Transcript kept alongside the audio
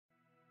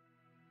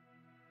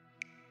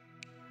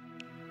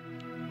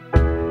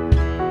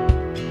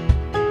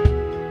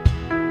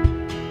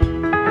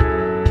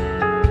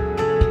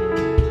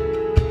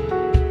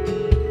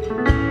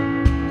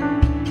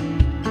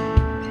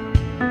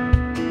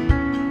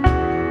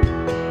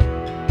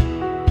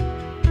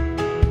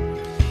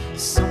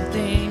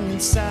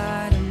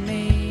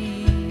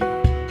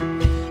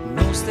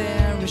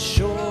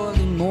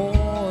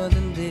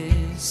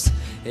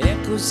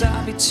whispers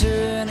of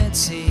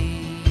eternity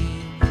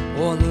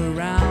all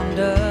around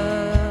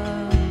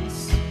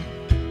us.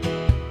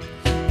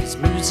 There's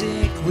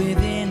music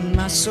within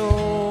my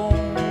soul,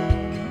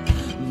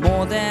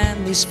 more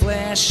than these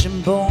flesh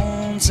and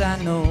bones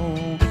I know.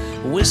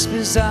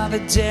 Whispers of a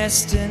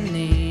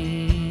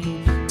destiny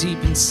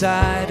deep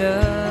inside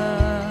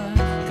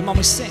us. Come on,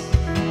 we sing.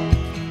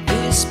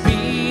 This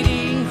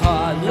beating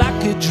heart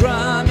like a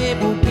drum, it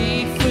will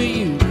beat for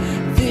you.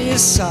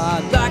 This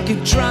heart like a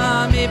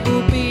drum, it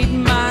will beat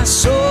my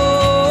soul.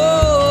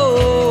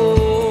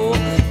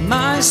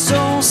 My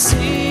soul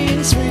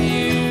sings for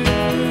you.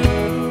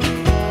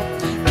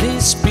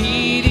 This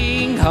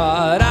beating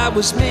heart, I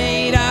was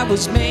made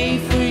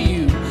for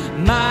you.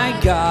 My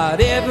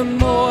God,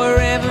 evermore,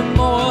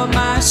 evermore,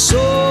 my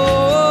soul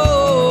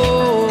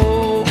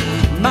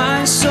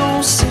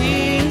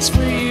sings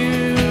for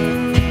you.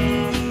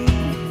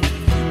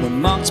 We're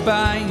marked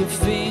by your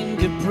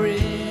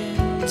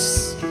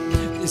fingerprints.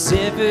 There's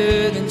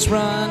evidence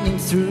running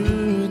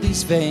through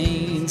these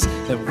veins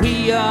that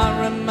we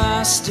are a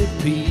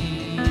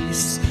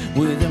masterpiece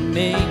with a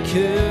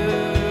maker.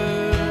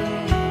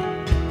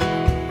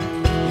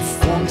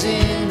 Formed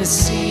in a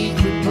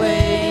secret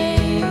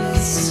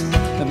place,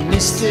 a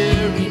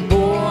mystery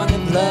born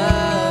of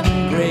love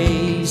and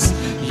grace.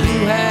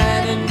 You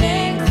had a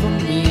name for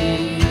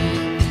me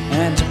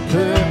and a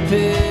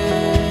purpose.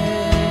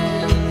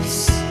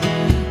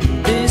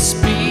 This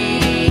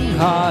beating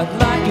heart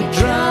like a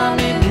drum,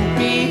 it will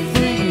beat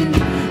for you.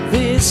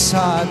 This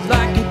heart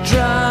like a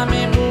drum,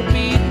 it will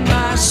beat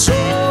my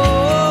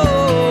soul.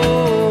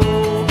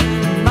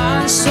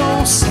 My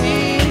soul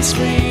sings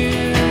for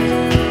you.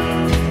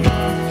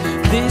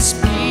 This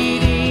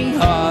beating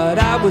heart,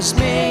 I was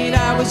made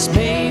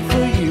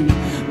for you.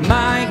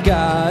 My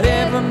God,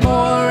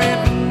 evermore,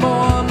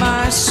 evermore,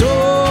 my soul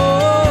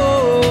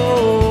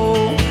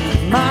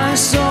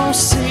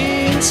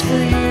sings for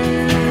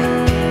you.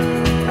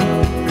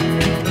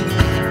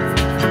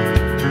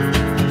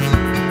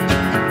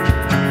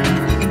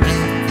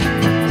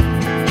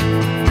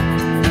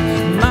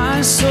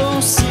 My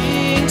soul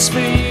sings for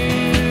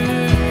you.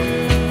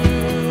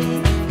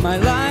 My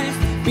life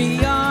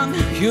beyond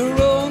your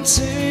own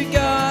to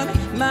God,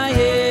 my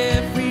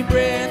every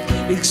breath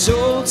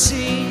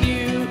exalting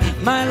you.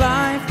 My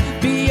life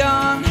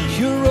beyond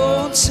your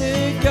own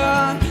to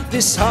God,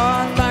 this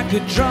heart like a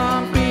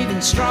drum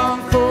beating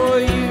strong for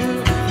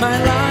you. My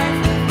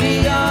life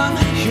beyond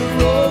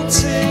your own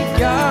to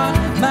God,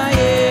 my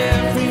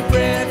every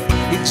breath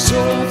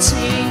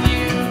exalting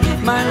you.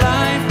 My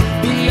life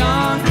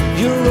beyond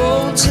your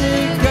own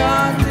to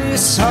God,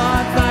 this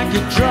heart like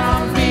a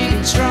drum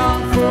beating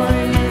strong for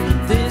you.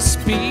 This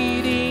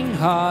beating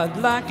heart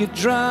like a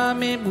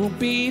drum, it will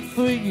beat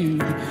for you.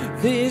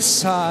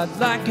 This heart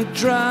like a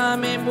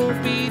drum, it will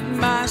beat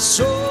my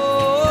soul.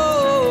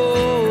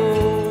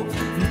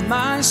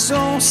 My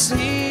soul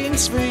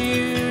sings for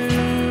you.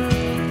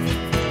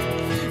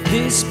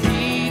 This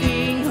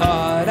beating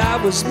heart, I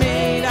was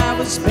made